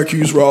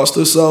Syracuse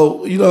roster.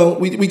 So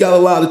we got a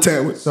lot of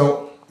talent.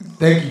 So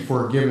thank you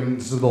for giving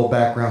us a little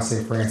background,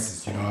 St.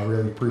 Francis. I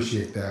really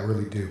appreciate that. I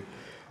really do.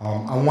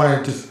 I want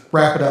to just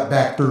wrap it up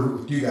back through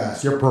with you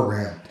guys, your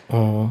program,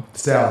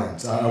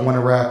 Stallions. I want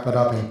to wrap it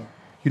up and,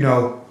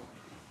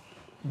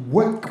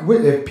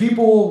 what if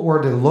people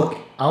were to look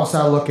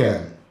at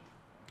it,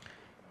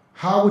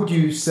 how would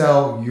you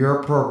sell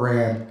your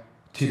program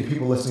to the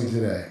people listening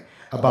today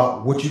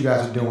about what you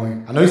guys are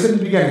doing? I know you said in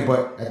the beginning,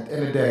 but at the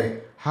end of the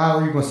day, how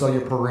are you going to sell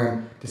your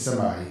program to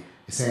somebody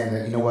saying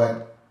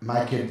that,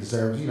 my kid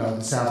deserves,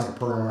 it sounds like a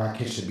program my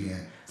kid should be in.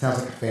 It sounds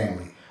like a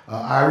family.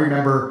 I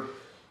remember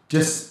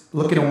just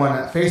looking at one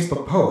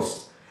Facebook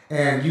post,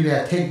 and you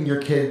had taken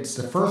your kids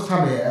the first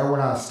time they ever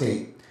went out of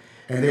state,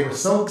 and they were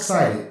so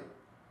excited.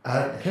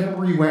 I can't remember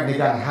where you went, and they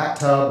got in a hot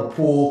tub or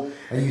pool,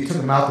 and you took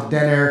them out to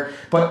dinner,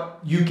 but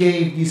you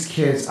gave these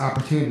kids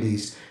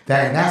opportunities,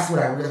 and that's what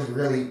I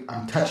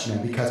I'm touching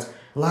them, because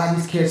a lot of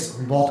these kids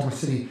from Baltimore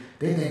City,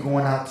 they think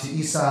going out to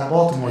East Side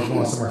Baltimore is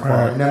going somewhere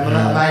far. And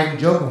I'm not even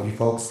joking with you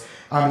folks.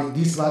 A lot of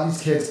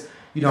these kids,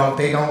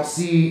 they don't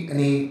see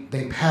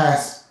anything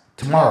past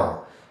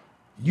tomorrow.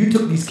 You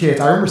took these kids.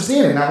 I remember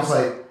seeing it, and I was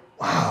like,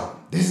 wow,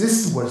 this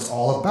is what it's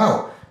all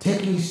about.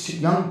 Taking these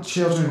young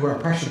children who are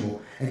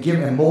impressionable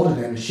and molding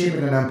them and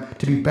shaping them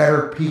to be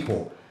better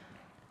people.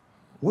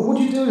 What would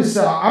you do to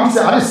sell? I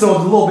just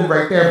sold a little bit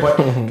right there, but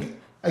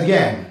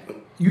again,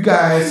 you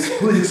guys,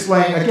 please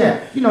explain.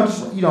 Again, I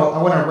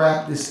want to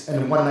wrap this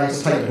in one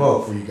nice tight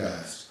bow for you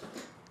guys.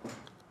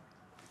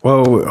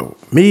 Well,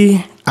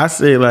 I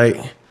say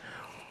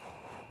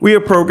we're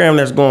a program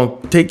that's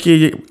going to take care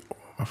of you.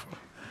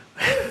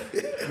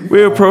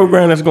 We're a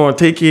program that's going to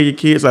take care of your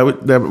kids.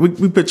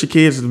 We put your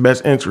kids in the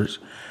best interest.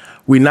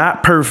 We're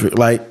not perfect.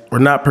 We're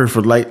not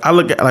perfect. I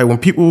look at when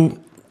people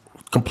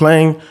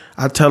complain,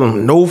 I tell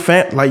them your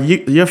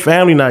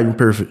family not even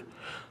perfect.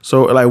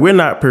 So we're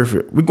not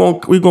perfect. We're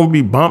gonna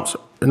be bumps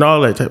and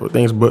all that type of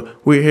things.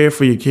 But we're here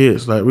for your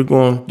kids. We're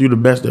gonna do the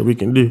best that we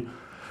can do.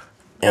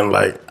 And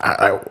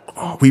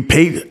we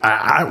pay.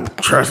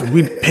 Trust me.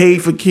 We pay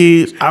for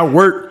kids. I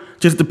work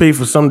just to pay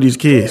for some of these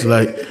kids.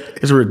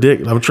 It's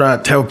ridiculous. I'm trying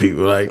to tell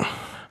people, I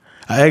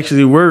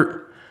actually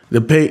work The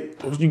pay,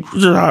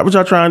 what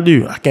y'all trying to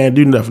do? I can't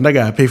do nothing. I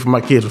gotta pay for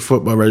my kids for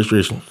football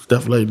registration,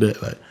 stuff like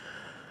that. Like,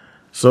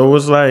 so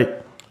it's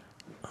like,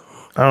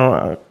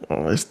 I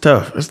don't. It's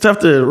tough. It's tough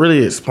to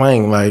really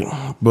explain. Like,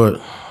 but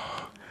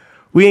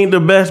we ain't the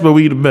best, but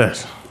we the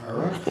best. All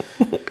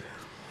right.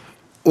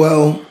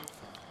 Well,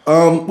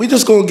 we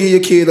just gonna give your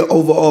kid an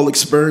overall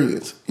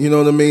experience. You know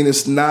what I mean?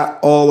 It's not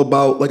all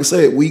about, like I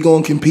said, we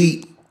gonna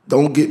compete.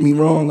 Don't get me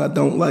wrong. I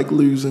don't like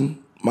losing.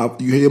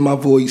 You hear my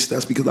voice.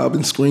 That's because I've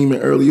been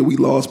screaming earlier. We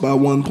lost by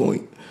 1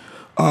 point.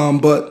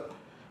 But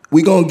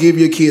we gonna give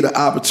your kid an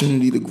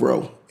opportunity to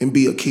grow and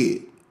be a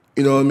kid.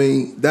 You know what I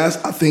mean? I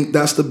think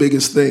that's the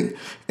biggest thing.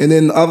 And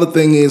then the other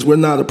thing is, we're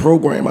not a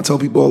program. I tell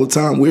people all the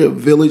time, we're a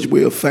village,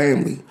 we're a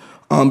family.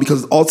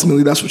 Because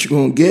ultimately that's what you're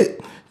gonna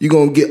get. You're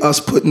gonna get us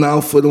putting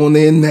our foot on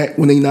their neck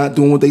when they're not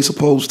doing what they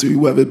supposed to,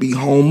 whether it be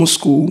home or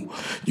school.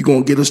 You're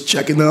gonna get us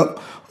checking up.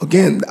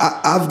 Again,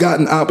 I've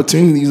gotten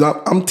opportunities.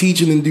 I'm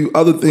teaching and do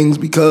other things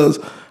because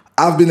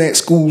I've been at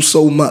school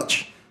so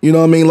much. You know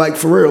what I mean? Like,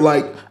 for real,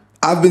 like,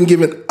 I've been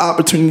given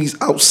opportunities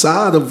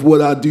outside of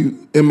what I do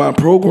in my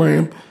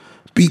program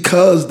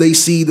because they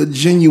see the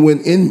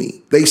genuine in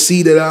me. They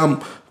see that I'm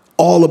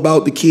all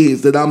about the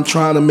kids, that I'm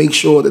trying to make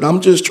sure that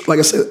I'm just, like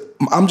I said,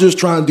 I'm just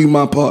trying to do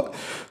my part.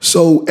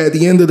 So at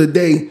the end of the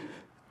day,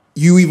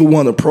 you either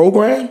want a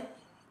program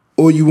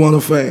or you want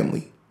a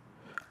family.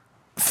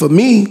 For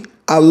me,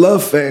 I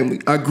love family.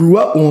 I grew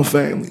up on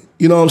family.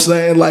 You know what I'm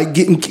saying? Like,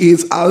 getting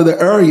kids out of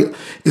the area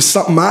is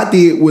something I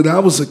did when I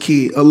was a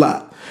kid a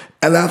lot.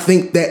 And I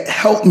think that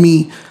helped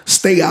me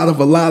stay out of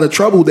a lot of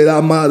trouble that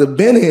I might have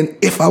been in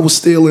if I was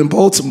still in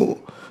Baltimore.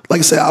 Like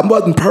I said, I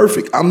wasn't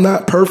perfect. I'm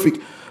not perfect.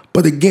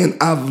 But again,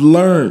 I've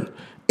learned.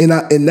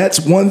 And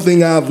that's one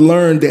thing I've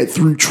learned, that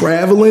through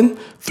traveling,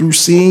 through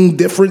seeing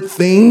different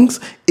things,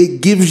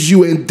 it gives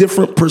you a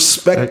different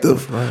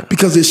perspective, right?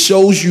 Because it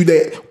shows you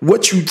that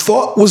what you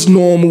thought was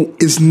normal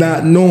is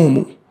not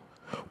normal.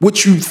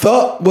 What you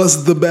thought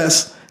was the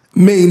best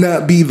may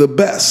not be the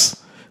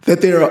best.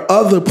 That there are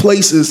other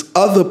places,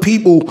 other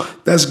people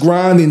that's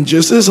grinding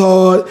just as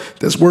hard,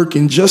 that's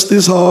working just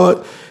as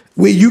hard,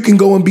 where you can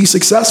go and be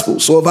successful.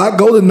 So if I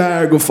go to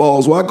Niagara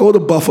Falls or I go to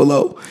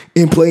Buffalo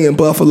and play in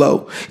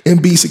Buffalo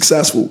and be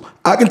successful,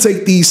 I can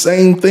take these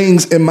same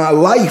things in my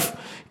life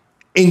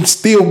and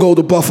still go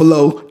to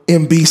Buffalo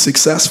and be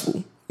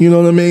successful. You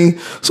know what I mean?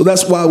 So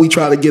that's why we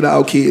try to get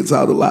our kids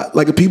out a lot.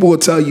 Like, people will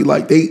tell you,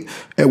 like,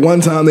 at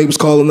one time they was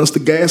calling us the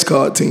gas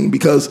card team,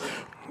 because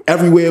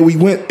everywhere we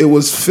went, it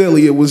was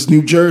Philly, it was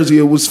New Jersey,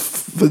 it was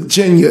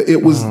Virginia,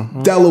 it was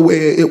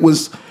Delaware, it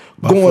was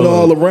Buffalo. Going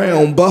all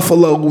around,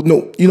 Buffalo,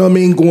 no, you know what I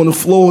mean? Going to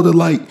Florida,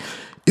 like,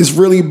 it's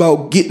really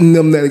about getting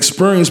them that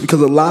experience,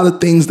 because a lot of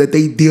things that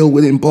they deal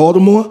with in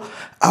Baltimore,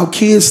 our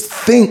kids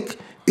think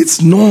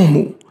it's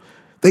normal.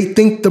 They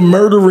think the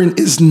murdering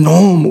is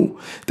normal.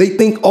 They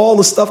think all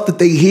the stuff that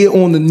they hear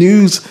on the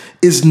news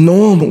is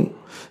normal.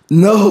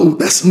 No,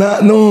 that's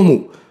not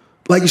normal.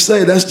 Like you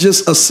say, that's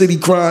just a city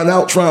crying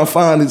out, trying to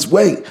find its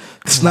way.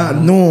 It's not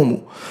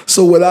normal.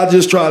 So what I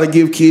just try to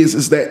give kids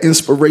is that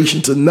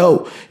inspiration to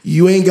know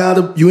you ain't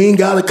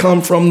gotta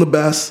come from the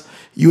best.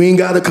 You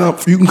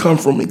can come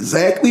from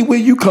exactly where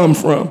you come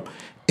from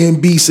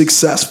and be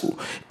successful.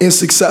 And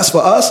success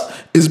for us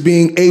is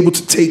being able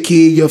to take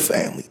care of your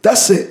family.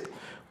 That's it.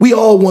 We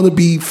all want to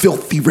be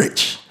filthy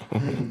rich.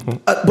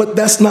 But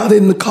that's not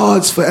in the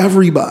cards for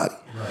everybody.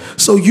 Right.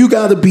 So you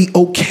gotta be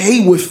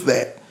okay with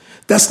that.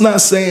 That's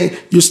not saying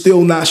you're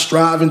still not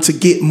striving to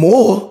get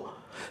more.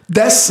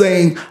 That's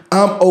saying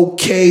I'm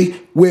okay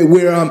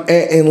where I'm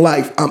at in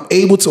life. I'm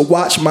able to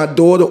watch my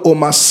daughter or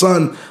my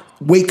son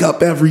wake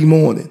up every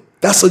morning.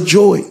 That's a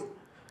joy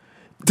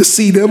to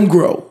see them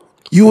grow.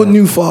 You a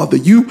new father.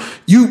 You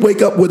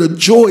wake up with a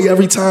joy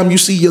every time you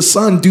see your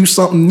son do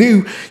something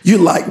new. You're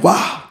like,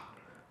 wow.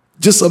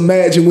 Just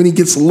imagine when he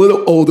gets a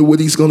little older what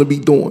he's going to be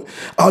doing.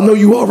 I know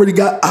you already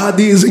got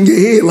ideas in your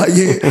head like,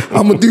 yeah,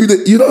 I'm going to do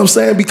that. You know what I'm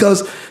saying?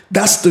 Because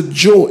that's the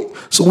joy.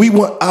 So we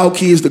want our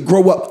kids to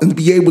grow up and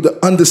be able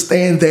to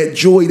understand that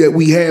joy that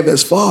we have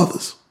as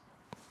fathers.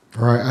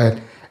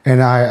 Right.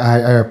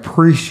 I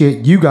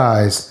appreciate you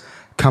guys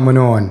coming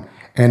on.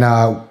 And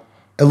a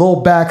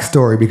little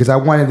backstory, because I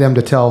wanted them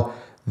to tell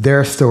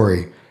their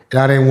story. And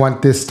I didn't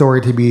want this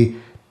story to be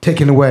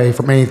taken away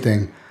from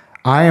anything.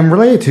 I am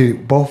related to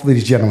both of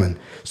these gentlemen.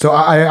 So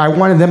I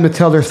wanted them to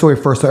tell their story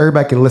first so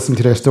everybody can listen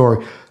to their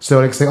story.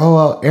 So they can say, oh,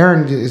 well,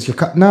 Aaron is your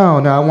No,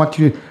 I want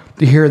you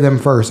to hear them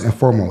first and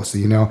foremost,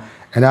 you know.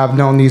 And I've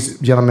known these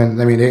gentlemen.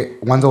 I mean,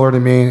 one's older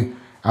than me.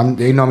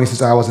 They know me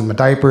since I was in my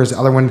diapers. The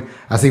other one,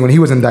 I see when he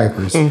was in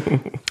diapers.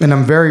 And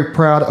I'm very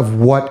proud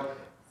of what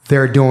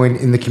they're doing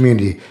in the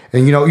community.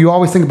 And, you know, you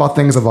always think about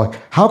things of like,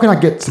 how can I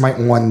get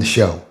somebody on the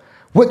show?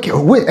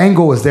 What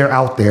angle is there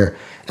out there?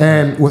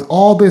 And with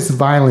all this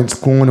violence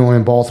going on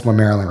in Baltimore,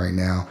 Maryland right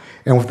now,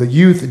 and with the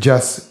youth I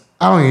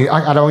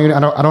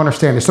don't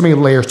understand. There's so many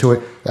layers to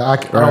it that I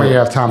don't even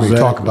have time to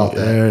talk about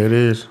that. Yeah, it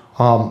is.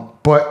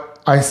 But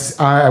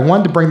I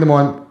wanted to bring them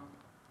on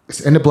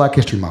in the Black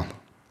History Month.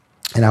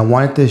 And I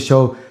wanted to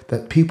show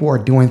that people are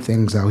doing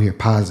things out here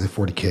positive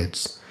for the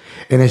kids.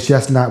 And it's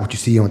just not what you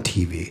see on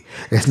TV.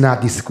 It's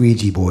not these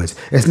squeegee boys.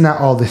 It's not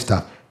all this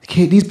stuff.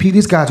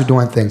 These guys are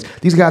doing things.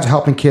 These guys are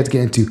helping kids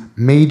get into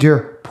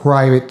major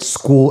private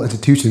school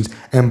institutions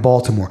in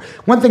Baltimore.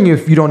 One thing,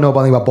 if you don't know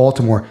anything about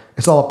Baltimore,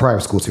 it's all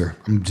private schools here.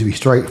 I'm going to be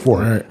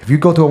straightforward. Right. If you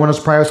go to one of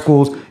those private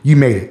schools, you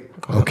made it.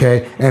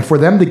 Okay? And for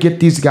them to get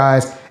these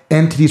guys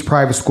into these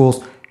private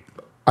schools,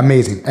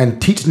 amazing.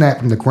 And teaching that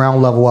from the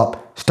ground level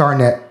up,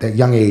 starting at that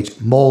young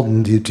age,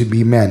 molding to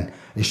be men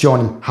and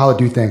showing them how to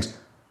do things.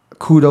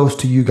 Kudos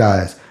to you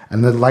guys.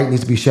 And the light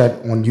needs to be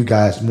shed on you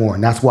guys more.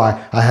 And that's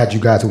why I had you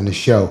guys on the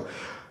show.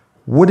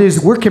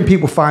 Where can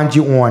people find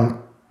you on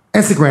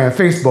Instagram,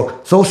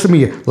 Facebook, social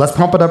media? Let's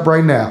pump it up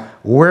right now.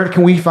 Where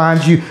can we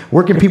find you?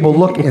 Where can people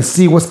look and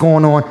see what's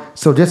going on?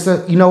 So just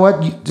you know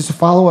what? Just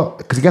follow up.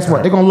 Because guess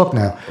what? They're going to look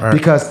now. Right.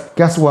 Because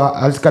guess what?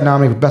 I just got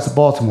nominated for Best of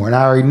Baltimore. And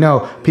I already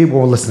know people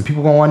will listen.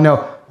 People going to want to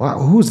know, wow,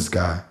 who's this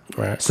guy?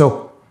 Right.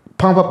 So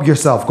pump up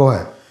yourself. Go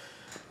ahead.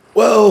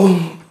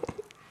 Well,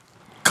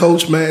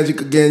 Coach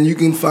Magic, again, you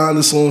can find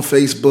us on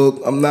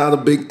Facebook. I'm not a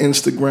big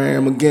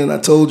Instagram. Again, I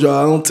told y'all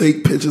I don't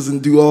take pictures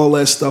and do all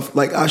that stuff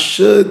like I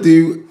should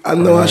do. I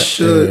know I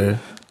should,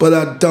 but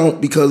I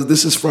don't because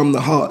this is from the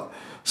heart.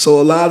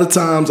 So a lot of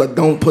times I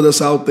don't put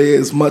us out there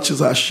as much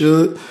as I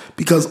should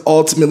because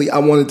ultimately I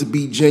want it to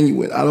be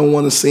genuine. I don't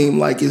want to seem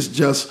like it's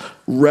just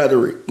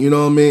rhetoric, you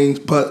know what I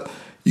mean? But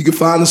you can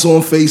find us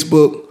on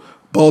Facebook,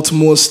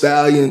 Baltimore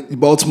Stallion,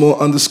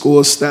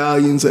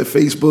 Baltimore_Stallions at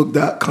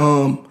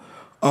Facebook.com.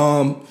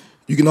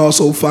 You can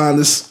also find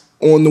us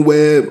on the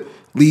web,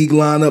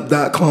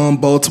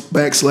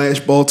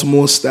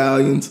 leaguelineup.com/Baltimore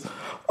Stallions.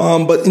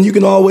 And you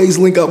can always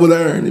link up with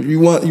Aaron if you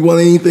want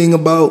anything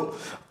about,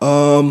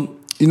 want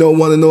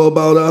to know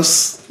about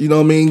us, you know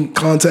what I mean?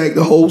 Contact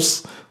the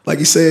host. Like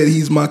you said,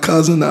 he's my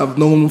cousin. I've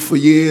known him for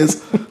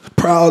years.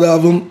 Proud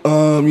of him.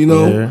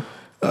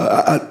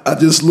 I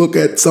just look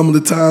at some of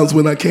the times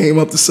when I came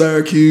up to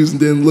Syracuse and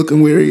then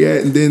looking where he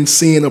at and then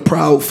seeing a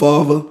proud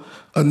father.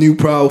 A new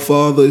proud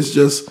father is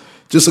just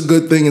a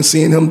good thing, and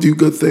seeing him do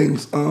good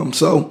things.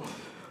 So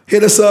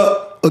hit us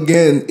up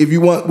again if you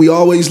want. We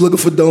always looking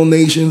for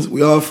donations.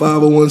 We are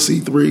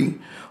 501c3.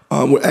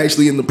 We're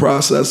actually in the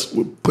process.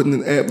 We're putting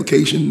an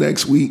application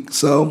next week,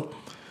 so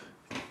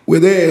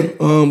we're there.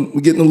 We're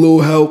getting a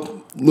little help,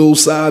 a little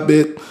side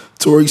bit.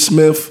 Torrey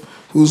Smith,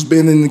 who's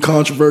been in the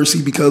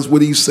controversy because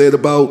what he said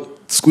about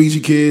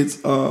squeegee kids,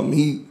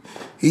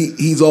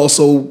 he's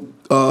also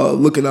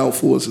looking out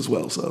for us as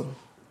well. So.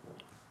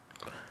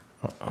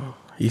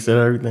 He said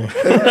everything.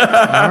 All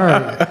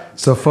right.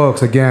 So,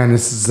 folks, again,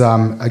 this is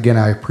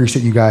I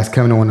appreciate you guys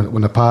coming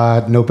on the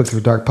pod, No Picks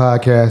for Dark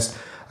podcast.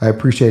 I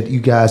appreciate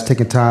you guys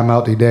taking time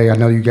out today. I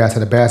know you guys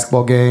had a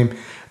basketball game.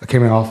 I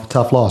came in off a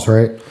tough loss,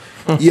 right?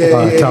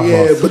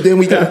 Yeah. But then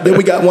we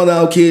got one of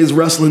our kids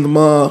wrestling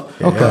tomorrow.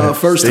 Okay.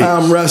 First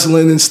time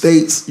wrestling in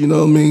states. You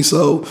know what I mean?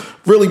 So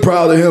really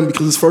proud of him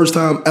because his first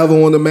time ever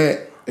on the mat,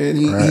 and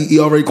he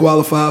already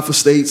qualified for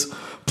states.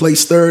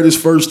 Placed third his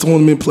first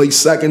tournament, placed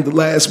second the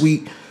last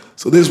week.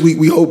 So this week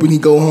we hoping he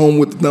go home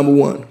with the number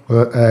one.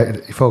 Well,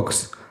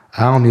 folks,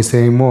 I don't need to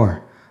say any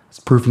more. It's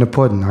proof in the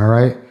pudding, all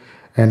right?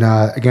 And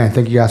again,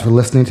 thank you guys for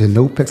listening to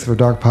No Picks for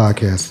Dark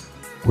podcast.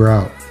 We're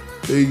out.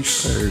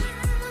 Peace.